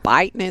kept on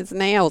biting his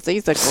nails.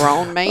 He's a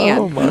grown man.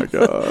 Oh my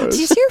gosh.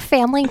 Does your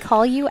family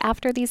call you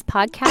after these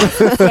podcasts?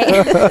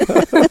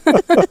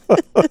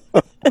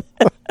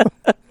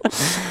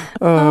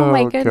 Oh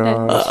my goodness.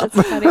 gosh.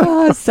 That's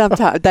funny.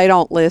 Sometimes they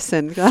don't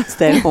listen because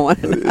they don't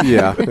want to.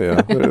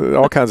 Yeah.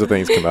 All kinds of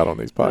things come out on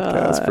these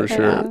podcasts for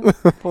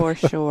sure. For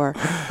sure.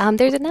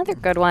 There's another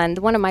good one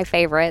of my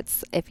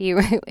favorites, if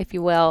you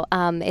will.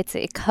 It's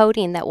a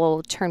coating that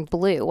will turn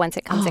blue once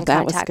it comes in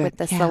that was contact good. with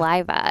the Yeah.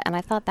 saliva, and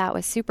I thought that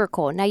was super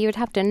cool. Now you would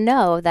have to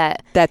know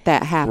that That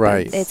happens.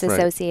 Right. it's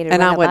associated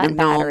And with I a wouldn't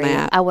button have known battery.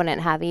 that. I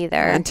wouldn't have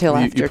either. Until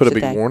You after put a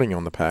today. big warning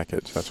on the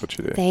package. That's what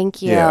you do.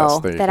 Thank you. Yes,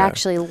 there you That go.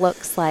 actually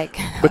looks like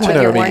But what you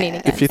know, you're I mean, warning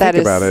against. if you That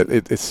think about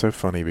is- it's so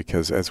funny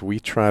because as we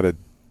try to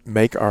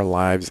make our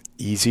lives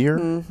easier,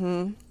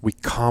 we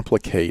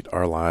complicate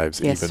our lives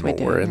Yes, even we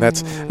do. more. And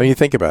that's, I mean, you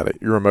think about it,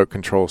 your remote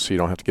control, so you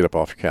don't have to get up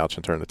off your couch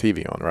and turn the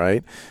TV on,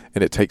 right?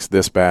 And it takes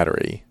this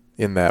battery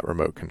in that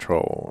remote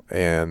control.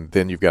 And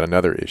then you've got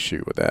another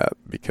issue with that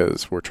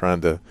because we're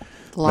trying to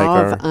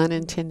Law make of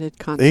unintended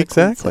consequences.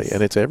 Exactly.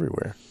 And it's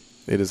everywhere.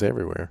 It is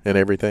everywhere and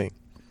everything.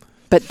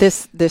 But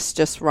this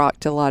just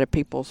rocked a lot of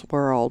people's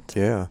world.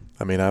 Yeah.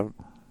 I mean,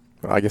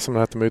 I guess I'm going to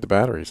have to move the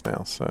batteries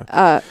now. So,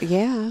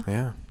 Yeah.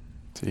 yeah.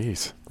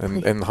 Jeez.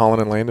 And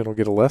Holland and Landon will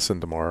get a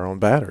lesson tomorrow on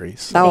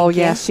batteries. Oh, Thank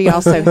yeah. you. She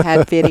also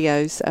had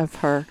videos of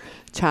her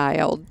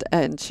child,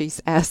 and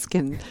she's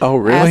asking. Oh,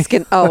 really?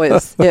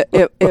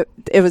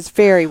 It was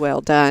very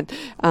well done,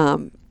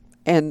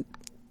 and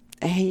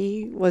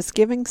he was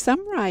giving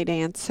some right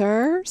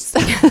answers,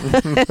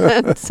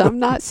 and some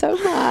not so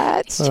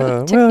much. Took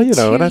well, me you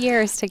know, 2 and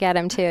years to get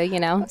him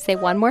to, say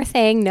one more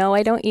thing. No,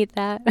 I don't eat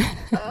that.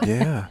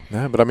 yeah,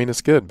 no, but I mean,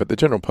 it's good. But the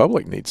general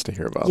public needs to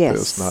hear about Yes.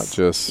 this, not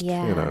just,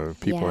 Yeah,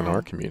 people in yeah.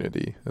 our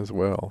community as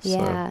well.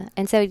 Yeah,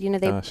 and so they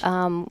Gosh.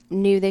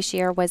 knew this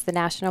year was the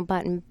National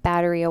Button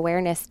Battery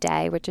Awareness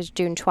Day, which is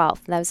June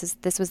 12th.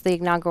 This was the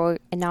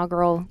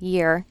inaugural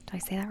year. Did I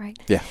say that right?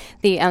 Yeah.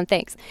 The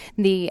thanks.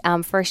 The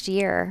first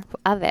year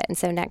of it, and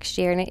so next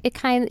year, and it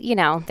kind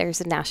of there's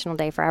a national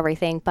day for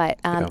everything, but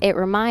it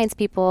reminds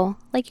people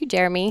like you,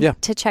 Jeremy, Yeah.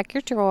 to check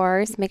your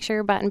drawers, make sure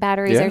your button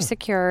batteries Yeah. are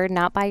secured,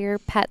 not by your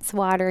pet's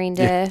watering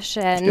dish,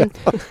 and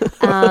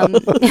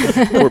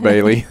Poor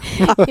Bailey.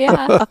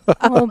 yeah.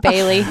 Oh,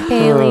 Bailey,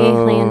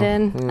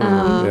 Landon.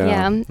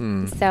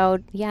 yeah. So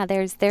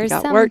there's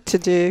Got some work to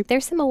do.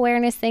 there's some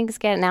awareness things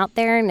getting out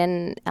there,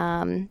 and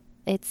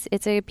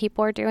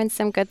people are doing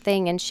some good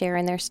thing and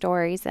sharing their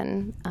stories,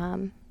 and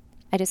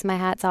I just my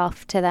hat's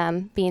off to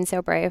them being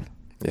so brave.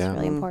 Yeah. It's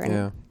really important.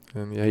 Yeah.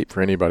 And you hate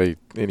for anybody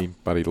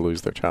to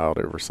lose their child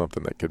over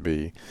something that could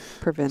be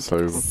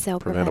Preventable. So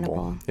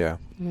preventable. Yeah.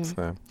 Mhm.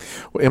 So,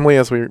 well, Emily,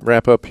 as we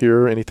wrap up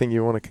here, anything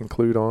you want to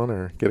conclude on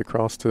or get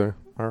across to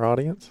our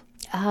audience?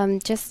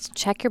 Just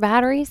check your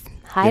batteries,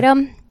 hide Yeah.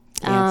 them.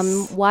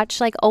 Yes. Watch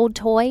like old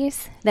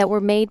toys that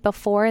were made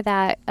before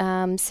that,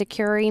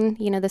 securing,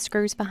 the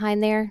screws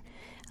behind there.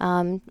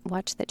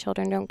 Watch that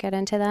children don't get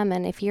into them.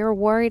 And if you're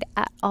worried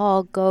at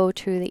all, go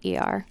to the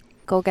ER.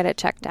 Go get it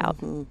checked out.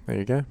 There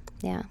you go.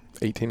 Yeah.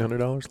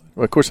 $1,800.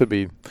 Well, of course,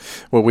 we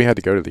had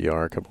to go to the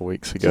ER a couple of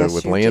weeks ago Yes,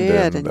 with you Landon.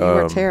 did, and you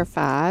were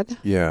terrified.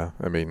 Yeah,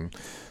 I mean,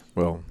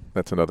 well,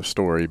 that's another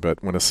story.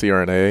 But when a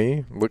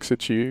CRNA looks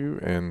at you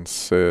and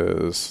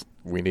says,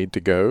 we need to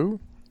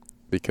go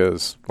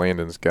because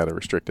Landon's got a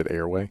restricted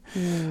airway,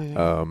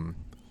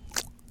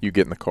 you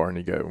get in the car and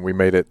you go. And we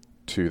made it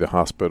to the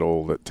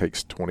hospital that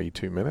takes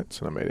 22 minutes,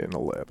 and I made it in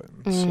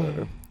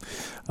 11.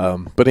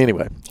 So, but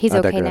anyway. He's I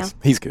okay digress. now?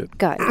 He's good.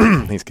 Good.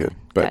 He's good.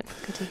 But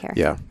Good to hear.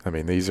 yeah, I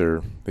mean, these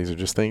are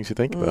just things you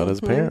think about as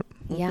a parent.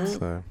 Yeah.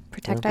 So,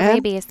 Protect Yeah. our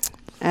babies.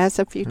 As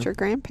a future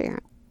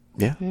grandparent.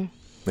 yeah,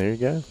 there you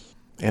go.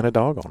 And a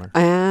dog owner.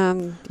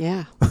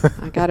 Yeah,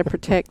 I got to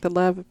protect the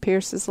love of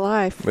Pierce's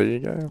life. There you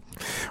go.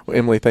 Well,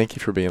 Emily, thank you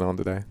for being on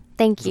today.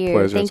 Thank It's a you.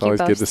 pleasure. Thank It's you always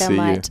both good to so see you.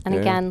 much. And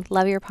Yeah. again,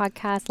 love your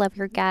podcast, love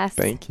your guests.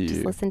 Thank you.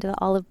 Just listen to the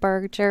Olive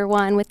Berger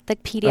one with the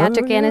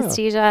pediatric yeah.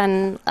 anesthesia,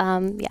 and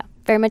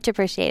very much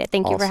appreciate it.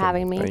 Thank you for Awesome.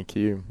 having me. Thank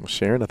you. Well,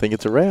 Sharon, I think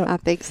it's a wrap. I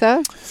think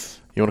so.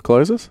 You want to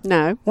close us?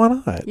 No. Why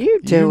not?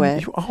 You do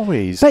it. You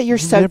always. But you're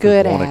so never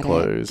good wanna at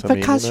close. it. I mean,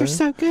 Because you you're know,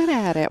 so good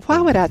at it.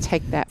 Why would I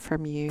take that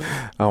from you?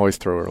 I always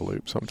throw her a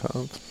loop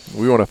sometimes.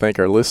 We want to thank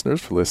our listeners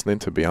for listening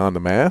to Beyond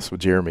the Mask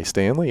with Jeremy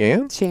Stanley.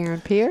 And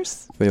Sharon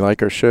Pierce. if they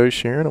like our show,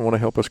 Sharon, and want to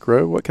help us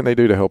grow, what can they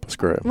do to help us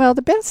grow? Well,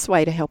 the best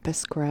way to help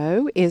us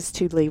grow is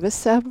to leave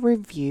us a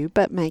review,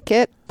 but make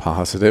it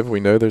Positive. We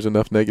know there's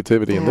enough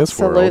negativity in this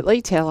world.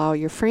 absolutely. Tell all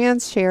your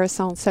friends. Share us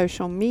on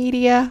social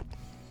media.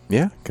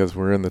 Yeah, because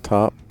we're in the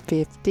top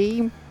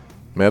 50.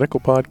 medical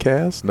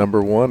podcast,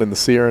 #1 in the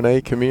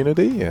CRNA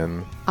community,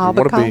 and All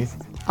we want to be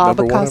because All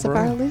 #1 because of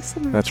overall. our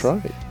listeners. That's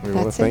right. We want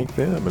to That's thank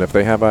them. And if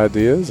they have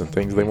ideas and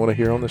things they want to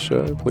hear on the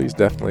show, please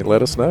definitely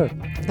let us know.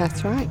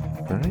 That's right.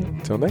 All right.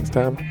 Until next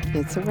time.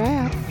 It's a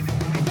wrap.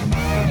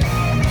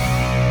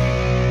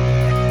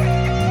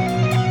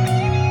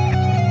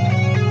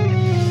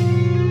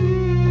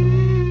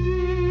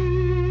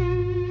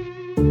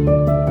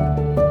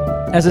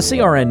 As a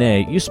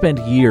CRNA, you spend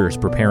years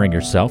preparing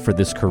yourself for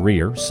this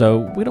career,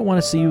 so we don't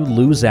want to see you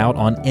lose out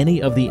on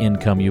any of the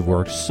income you've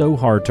worked so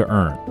hard to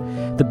earn.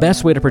 The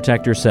best way to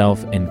protect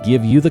yourself and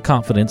give you the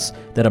confidence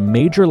that a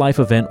major life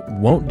event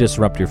won't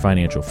disrupt your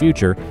financial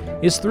future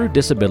is through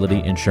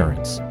disability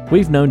insurance.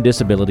 We've known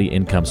disability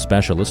income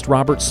specialist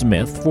Robert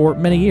Smith for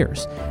many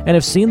years and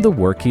have seen the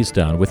work he's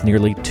done with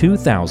nearly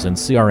 2,000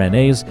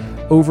 CRNAs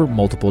over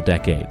multiple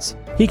decades.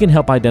 He can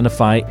help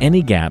identify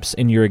any gaps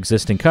in your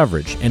existing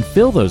coverage and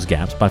fill those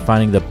gaps by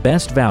finding the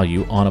best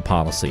value on a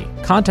policy.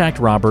 Contact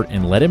Robert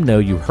and let him know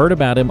you heard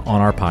about him on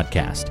our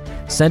podcast.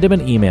 Send him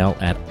an email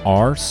at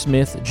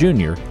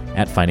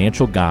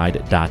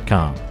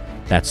rsmithjr@financialguide.com.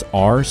 That's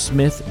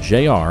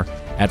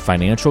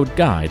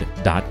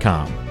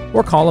rsmithjr@financialguide.com.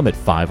 Or call him at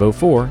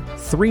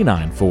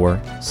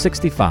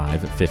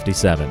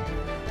 504-394-6557.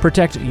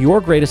 Protect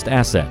your greatest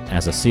asset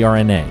as a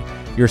CRNA,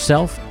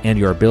 yourself and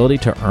your ability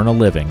to earn a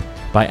living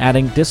by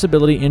adding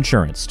disability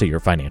insurance to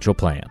your financial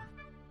plan.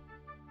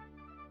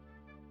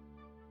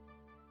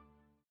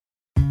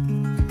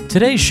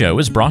 Today's show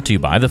is brought to you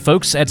by the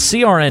folks at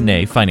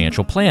CRNA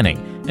Financial Planning,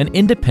 an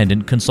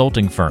independent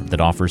consulting firm that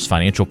offers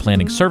financial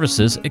planning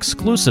services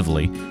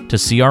exclusively to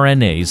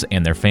CRNAs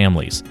and their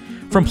families.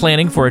 From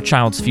planning for a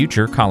child's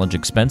future college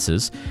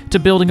expenses to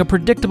building a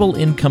predictable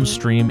income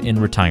stream in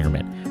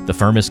retirement, the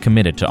firm is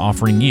committed to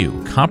offering you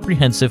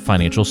comprehensive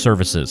financial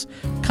services,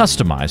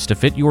 customized to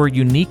fit your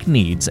unique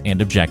needs and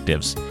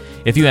objectives.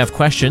 If you have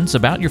questions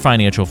about your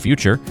financial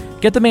future,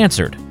 get them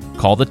answered.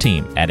 Call the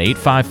team at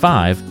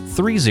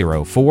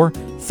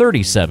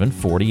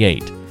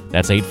 855-304-3748.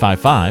 That's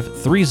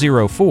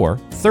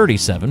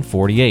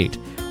 855-304-3748.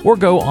 Or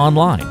go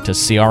online to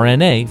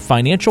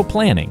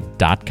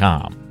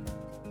crnafinancialplanning.com.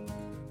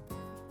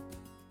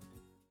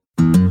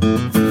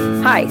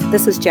 Hi,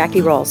 this is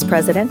Jackie Rolls,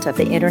 President of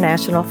the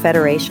International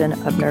Federation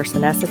of Nurse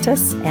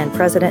Anesthetists and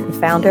President and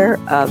founder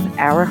of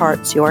Our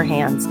Hearts, Your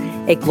Hands,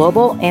 a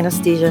global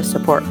anesthesia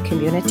support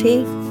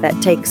community that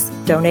takes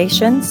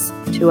donations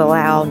to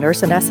allow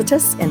nurse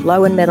anesthetists in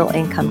low and middle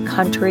income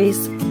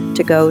countries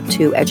to go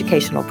to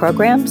educational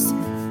programs,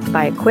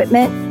 buy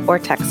equipment, or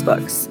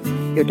textbooks.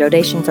 Your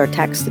donations are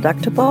tax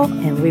deductible,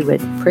 and we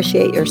would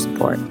appreciate your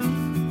support.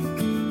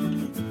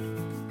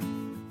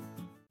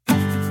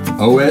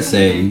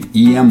 OSA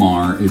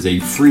EMR is a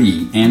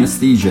free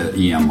anesthesia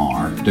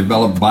EMR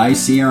developed by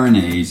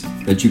CRNAs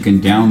that you can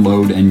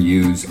download and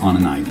use on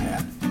an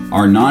iPad.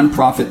 Our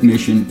nonprofit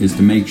mission is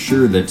to make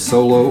sure that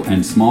solo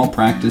and small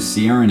practice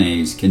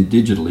CRNAs can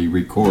digitally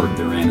record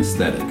their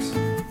anesthetics.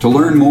 To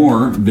learn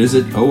more,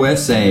 visit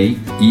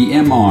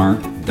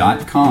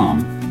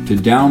osaemr.com to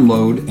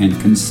download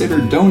and consider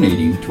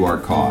donating to our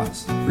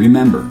cause.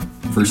 Remember,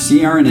 for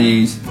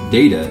CRNAs,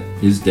 data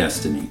is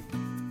destiny.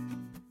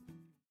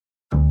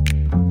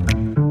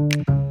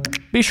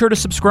 Be sure to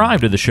subscribe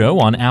to the show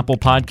on Apple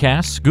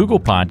Podcasts, Google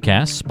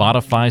Podcasts,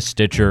 Spotify,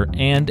 Stitcher,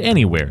 and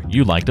anywhere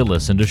you like to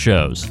listen to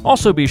shows.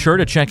 Also be sure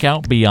to check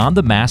out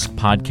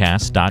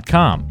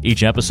BeyondTheMaskPodcast.com.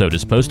 Each episode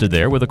is posted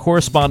there with a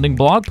corresponding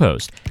blog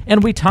post,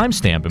 and we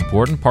timestamp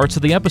important parts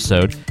of the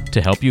episode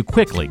to help you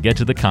quickly get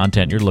to the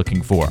content you're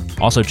looking for.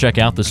 Also check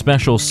out the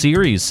special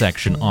series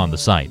section on the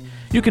site.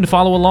 You can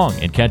follow along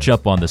and catch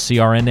up on the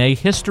CRNA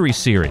History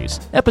Series,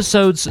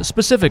 episodes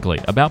specifically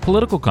about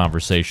political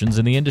conversations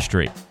in the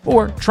industry.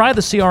 Or try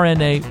the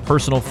CRNA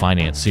Personal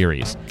Finance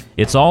Series.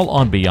 It's all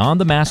on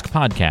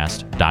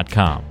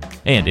BeyondTheMaskPodcast.com.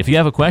 And if you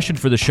have a question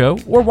for the show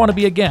or want to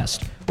be a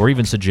guest, or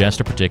even suggest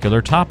a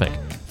particular topic,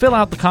 fill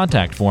out the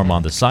contact form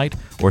on the site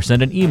or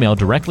send an email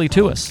directly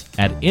to us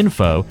at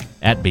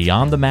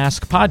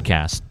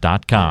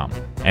info@BeyondTheMaskPodcast.com.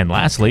 And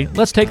lastly,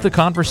 let's take the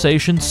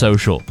conversation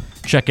social.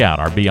 Check out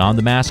our Beyond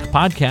the Mask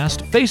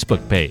podcast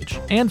Facebook page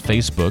and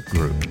Facebook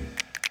group.